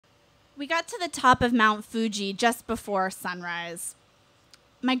We got to the top of Mount Fuji just before sunrise.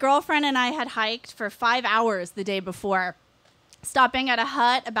 My girlfriend and I had hiked for 5 hours the day before, stopping at a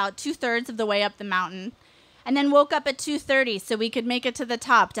hut about 2/3 of the way up the mountain, and then woke up at 2:30 so we could make it to the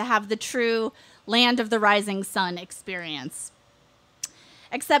top to have the true land of the rising sun experience.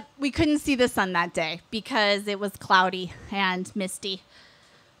 Except we couldn't see the sun that day because it was cloudy and misty.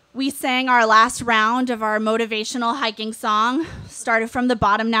 We sang our last round of our motivational hiking song, started from the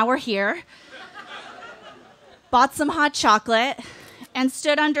bottom, now we're here, bought some hot chocolate, and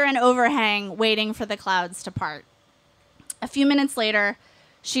stood under an overhang waiting for the clouds to part. A few minutes later,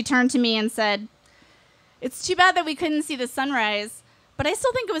 she turned to me and said, "It's too bad that we couldn't see the sunrise, but I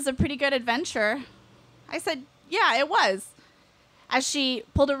still think it was a pretty good adventure." I said, "Yeah, it was," as she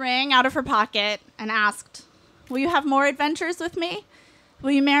pulled a ring out of her pocket and asked, "Will you have more adventures with me?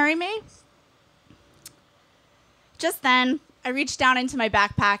 Will you marry me?" Just then, I reached down into my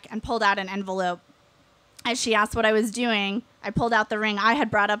backpack and pulled out an envelope. As she asked what I was doing, I pulled out the ring I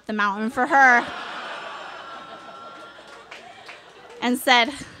had brought up the mountain for her and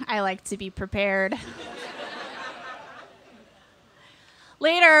said, "I like to be prepared."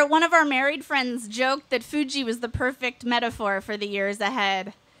 Later, one of our married friends joked that Fuji was the perfect metaphor for the years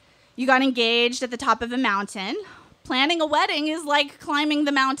ahead. You got engaged at the top of a mountain. Planning a wedding is like climbing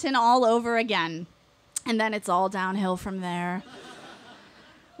the mountain all over again. And then it's all downhill from there.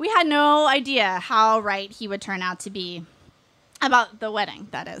 We had no idea how right he would turn out to be. About the wedding,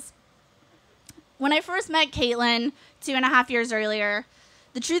 that is. When I first met Caitlin 2.5 years earlier,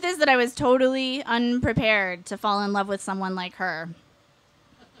 the truth is that I was totally unprepared to fall in love with someone like her.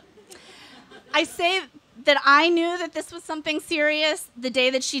 I say that I knew that this was something serious the day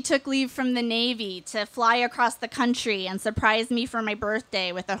that she took leave from the Navy to fly across the country and surprise me for my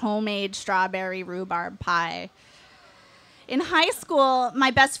birthday with a homemade strawberry rhubarb pie. In high school,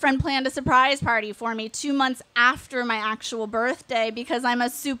 my best friend planned a surprise party for me 2 months after my actual birthday because I'm a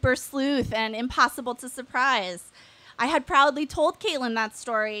super sleuth and impossible to surprise. I had proudly told Caitlin that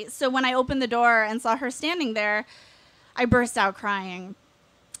story, so when I opened the door and saw her standing there, I burst out crying.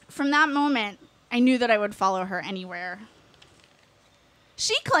 From that moment, I knew that I would follow her anywhere.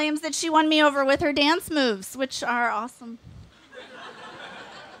 She claims that she won me over with her dance moves, which are awesome.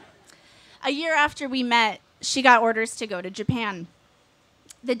 A year after we met, she got orders to go to Japan.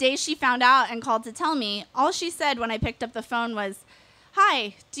 The day she found out and called to tell me, all she said when I picked up the phone was,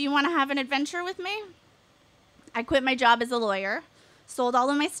 "Hi, do you want to have an adventure with me?" I quit my job as a lawyer, sold all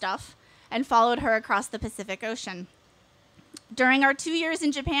of my stuff, and followed her across the Pacific Ocean. During our 2 years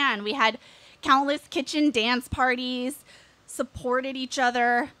in Japan, we had countless kitchen dance parties, supported each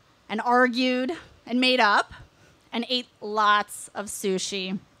other, and argued, and made up, and ate lots of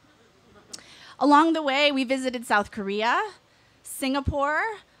sushi. Along the way, we visited South Korea,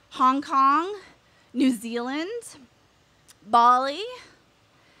 Singapore, Hong Kong, New Zealand, Bali,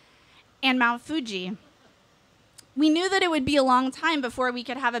 and Mount Fuji. We knew that it would be a long time before we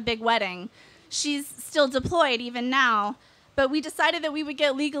could have a big wedding. She's still deployed even now, but we decided that we would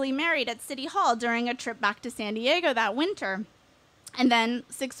get legally married at City Hall during a trip back to San Diego that winter. And then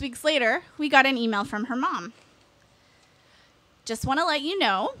 6 weeks later, we got an email from her mom. "Just want to let you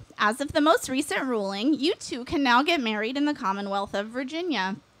know, as of the most recent ruling, you two can now get married in the Commonwealth of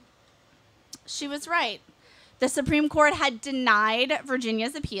Virginia." She was right. The Supreme Court had denied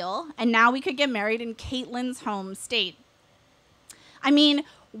Virginia's appeal, and now we could get married in Caitlin's home state. I mean,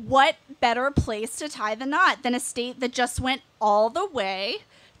 what better place to tie the knot than a state that just went all the way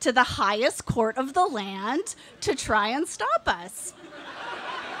to the highest court of the land to try and stop us?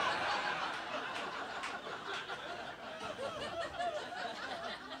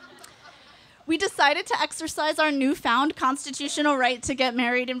 We decided to exercise our newfound constitutional right to get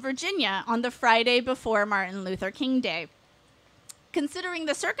married in Virginia on the Friday before Martin Luther King Day. Considering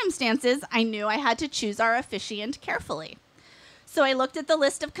the circumstances, I knew I had to choose our officiant carefully. So I looked at the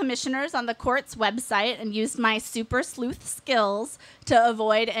list of commissioners on the court's website and used my super sleuth skills to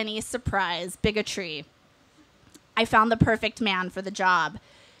avoid any surprise bigotry. I found the perfect man for the job,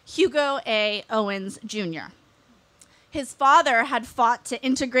 Hugo A. Owens, Jr. His father had fought to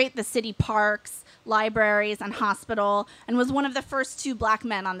integrate the city parks, libraries, and hospital, and was one of the first 2 black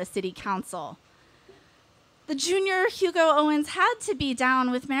men on the city council. The junior Hugo Owens had to be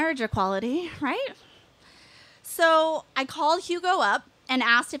down with marriage equality, right? So I called Hugo up and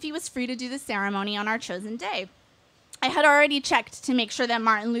asked if he was free to do the ceremony on our chosen day. I had already checked to make sure that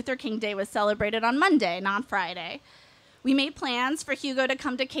Martin Luther King Day was celebrated on Monday, not Friday. We made plans for Hugo to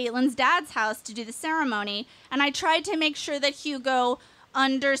come to Caitlin's dad's house to do the ceremony, and I tried to make sure that Hugo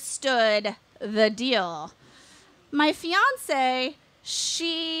understood the deal. My fiance,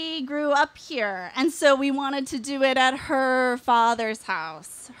 she family grew up here, and so we wanted to do it at her father's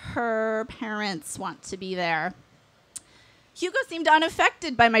house. Her parents want to be there. Hugo seemed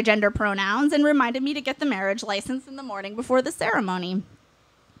unaffected by my gender pronouns and reminded me to get the marriage license in the morning before the ceremony.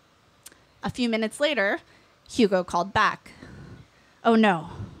 A few minutes later, Hugo called back. Oh no,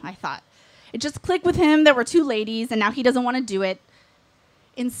 I thought. It just clicked with him. There were two ladies, and now he doesn't want to do it.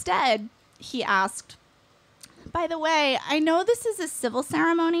 Instead, he asked, by the way, I know this is a civil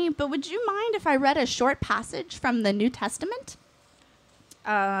ceremony, but would you mind if I read a short passage from the New Testament?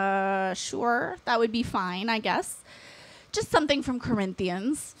 Sure, that would be fine, I guess. Just something from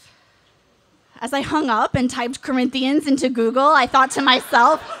Corinthians. As I hung up and typed Corinthians into Google, I thought to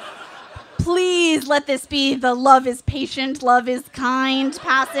myself, please let this be the love is patient, love is kind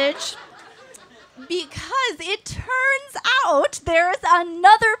passage. Because it turns out there's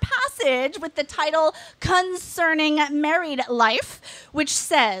another passage with the title Concerning Married Life, which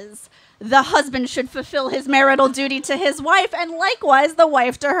says, the husband should fulfill his marital duty to his wife, and likewise the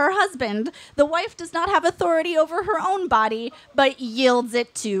wife to her husband. The wife does not have authority over her own body, but yields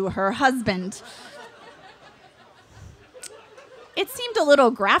it to her husband. It seemed a little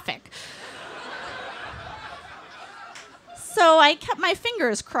graphic. So I kept my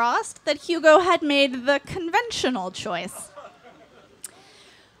fingers crossed that Hugo had made the conventional choice.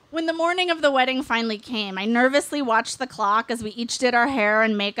 When the morning of the wedding finally came, I nervously watched the clock as we each did our hair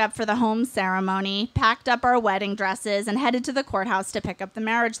and makeup for the home ceremony, packed up our wedding dresses, and headed to the courthouse to pick up the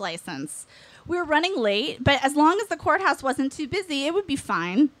marriage license. We were running late, but as long as the courthouse wasn't too busy, it would be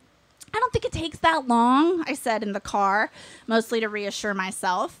fine. I don't think it takes that long, I said in the car, mostly to reassure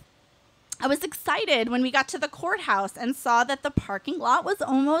myself. I was excited when we got to the courthouse and saw that the parking lot was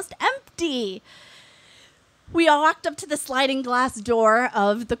almost empty. We all walked up to the sliding glass door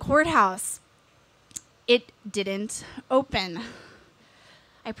of the courthouse. It didn't open.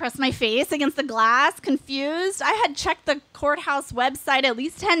 I pressed my face against the glass, confused. I had checked the courthouse website at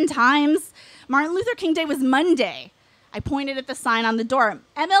least 10 times. Martin Luther King Day was Monday. I pointed at the sign on the door.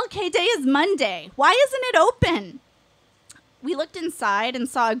 MLK Day is Monday. Why isn't it open? We looked inside and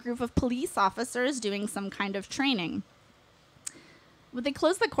saw a group of police officers doing some kind of training. Would they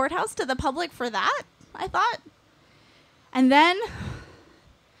close the courthouse to the public for that? I thought. And then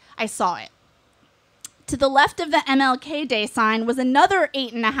I saw it. To the left of the MLK Day sign was another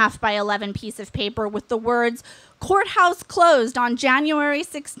 8.5 by 11 piece of paper with the words, "Courthouse closed on January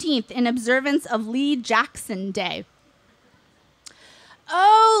 16th in observance of Lee Jackson Day."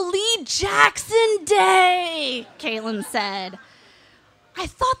 Oh, Lee Jackson Day, Caitlin said. I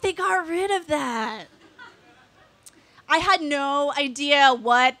thought they got rid of that. I had no idea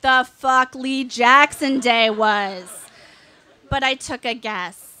what the fuck Lee Jackson Day was, but I took a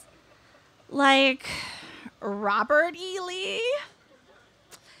guess. Like Robert E. Lee?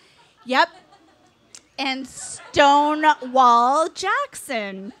 Yep. And Stonewall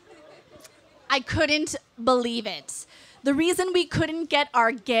Jackson. I couldn't believe it. The reason we couldn't get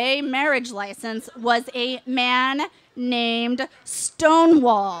our gay marriage license was a man named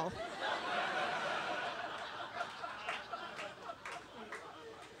Stonewall.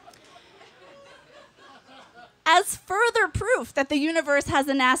 As further proof that the universe has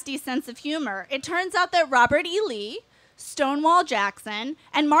a nasty sense of humor, it turns out that Robert E. Lee, Stonewall Jackson,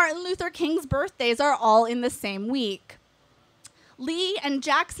 and Martin Luther King's birthdays are all in the same week. Lee and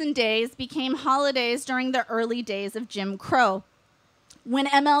Jackson days became holidays during the early days of Jim Crow. When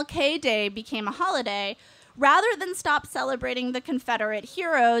MLK Day became a holiday, rather than stop celebrating the Confederate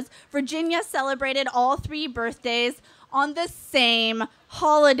heroes, Virginia celebrated all three birthdays on the same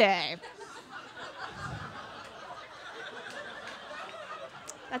holiday.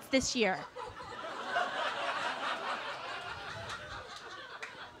 That's this year.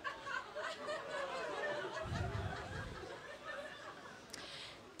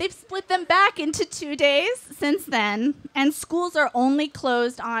 They've split them back into 2 days since then, and schools are only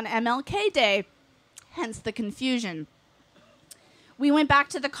closed on MLK Day, hence the confusion. We went back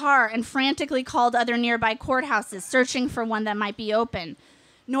to the car and frantically called other nearby courthouses, searching for one that might be open.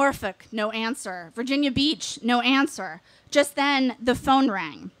 Norfolk, no answer. Virginia Beach, no answer. Just then, the phone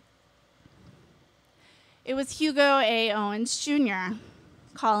rang. It was Hugo A. Owens, Jr.,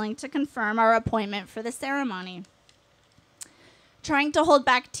 calling to confirm our appointment for the ceremony. Trying to hold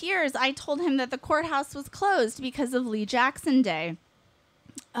back tears, I told him that the courthouse was closed because of Lee Jackson Day.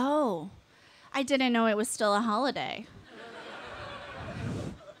 Oh, I didn't know it was still a holiday.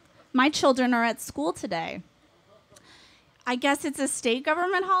 My children are at school today. I guess it's a state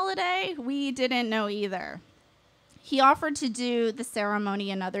government holiday? We didn't know either. He offered to do the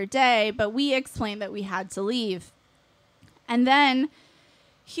ceremony another day, but we explained that we had to leave. And then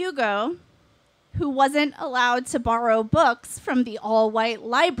Hugo, who wasn't allowed to borrow books from the all-white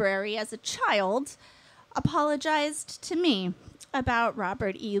library as a child, apologized to me about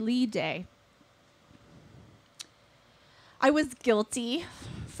Robert E. Lee Day. I was guilty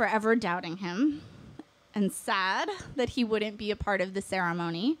for ever doubting him, and sad that he wouldn't be a part of the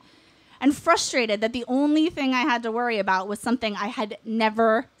ceremony, and frustrated that the only thing I had to worry about was something I had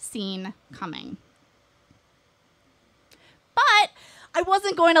never seen coming. But I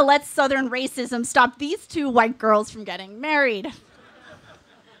wasn't going to let Southern racism stop these two white girls from getting married.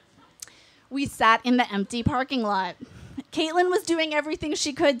 We sat in the empty parking lot. Caitlin was doing everything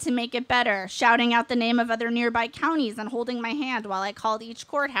she could to make it better, shouting out the name of other nearby counties and holding my hand while I called each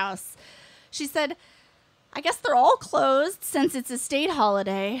courthouse. She said, "I guess they're all closed since it's a state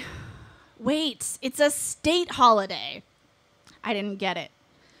holiday." Wait, it's a state holiday. I didn't get it.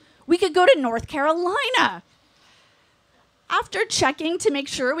 We could go to North Carolina. After checking to make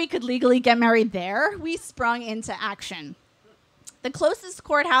sure we could legally get married there, we sprung into action. The closest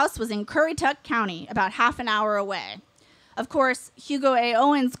courthouse was in Currituck County, about half an hour away. Of course, Hugo A.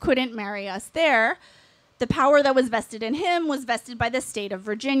 Owens couldn't marry us there. The power that was vested in him was vested by the state of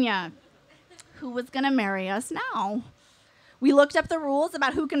Virginia. Who was going to marry us now? We looked up the rules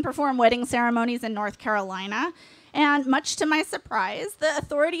about who can perform wedding ceremonies in North Carolina, and much to my surprise, the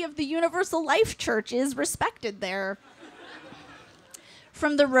authority of the Universal Life Church is respected there.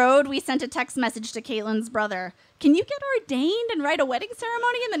 From the road, we sent a text message to Caitlin's brother. "Can you get ordained and write a wedding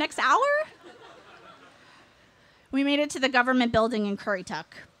ceremony in the next hour?" We made it to the government building in Currituck.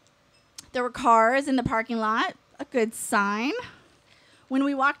 There were cars in the parking lot, a good sign. When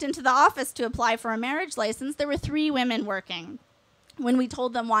we walked into the office to apply for a marriage license, there were 3 women working. When we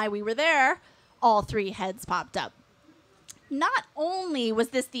told them why we were there, all 3 heads popped up. Not only was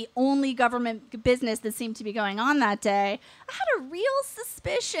this the only government business that seemed to be going on that day, I had a real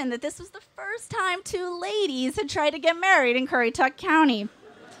suspicion that this was the first time 2 ladies had tried to get married in Currituck County.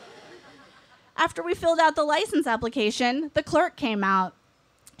 After we filled out the license application, the clerk came out.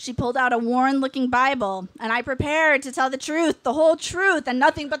 She pulled out a worn-looking Bible, and I prepared to tell the truth, the whole truth, and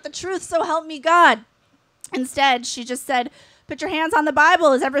nothing but the truth, so help me God. Instead, she just said, "Put your hands on the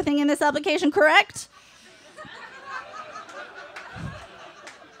Bible. Is everything in this application correct?"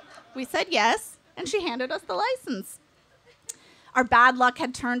 We said yes, and she handed us the license. Our bad luck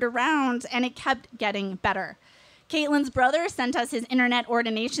had turned around, and it kept getting better. Caitlin's brother sent us his internet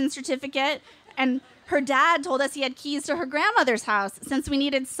ordination certificate, and her dad told us he had keys to her grandmother's house since we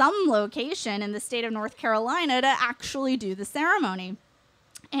needed some location in the state of North Carolina to actually do the ceremony.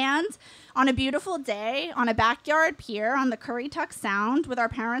 And on a beautiful day, on a backyard pier on the Currituck Sound with our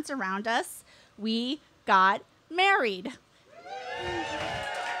parents around us, we got married.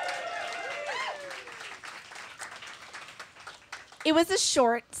 It was a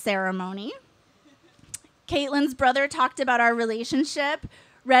short ceremony. Caitlin's brother talked about our relationship,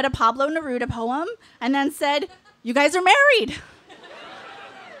 read a Pablo Neruda poem, and then said, "You guys are married."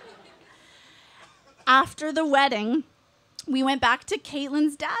 After the wedding, we went back to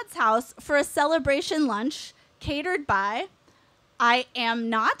Caitlin's dad's house for a celebration lunch catered by, I am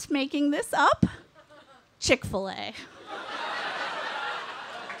not making this up, Chick-fil-A.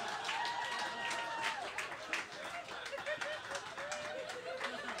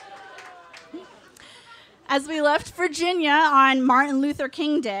 As we left Virginia on Martin Luther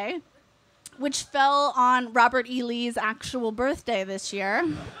King Day, which fell on Robert E. Lee's actual birthday this year,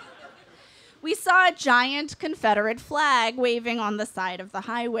 we saw a giant Confederate flag waving on the side of the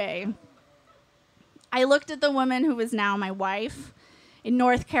highway. I looked at the woman who was now my wife in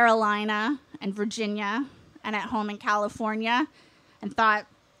North Carolina and Virginia and at home in California and thought,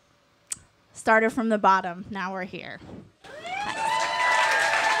 started from the bottom, now we're here.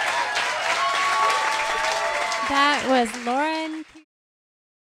 That was Lauren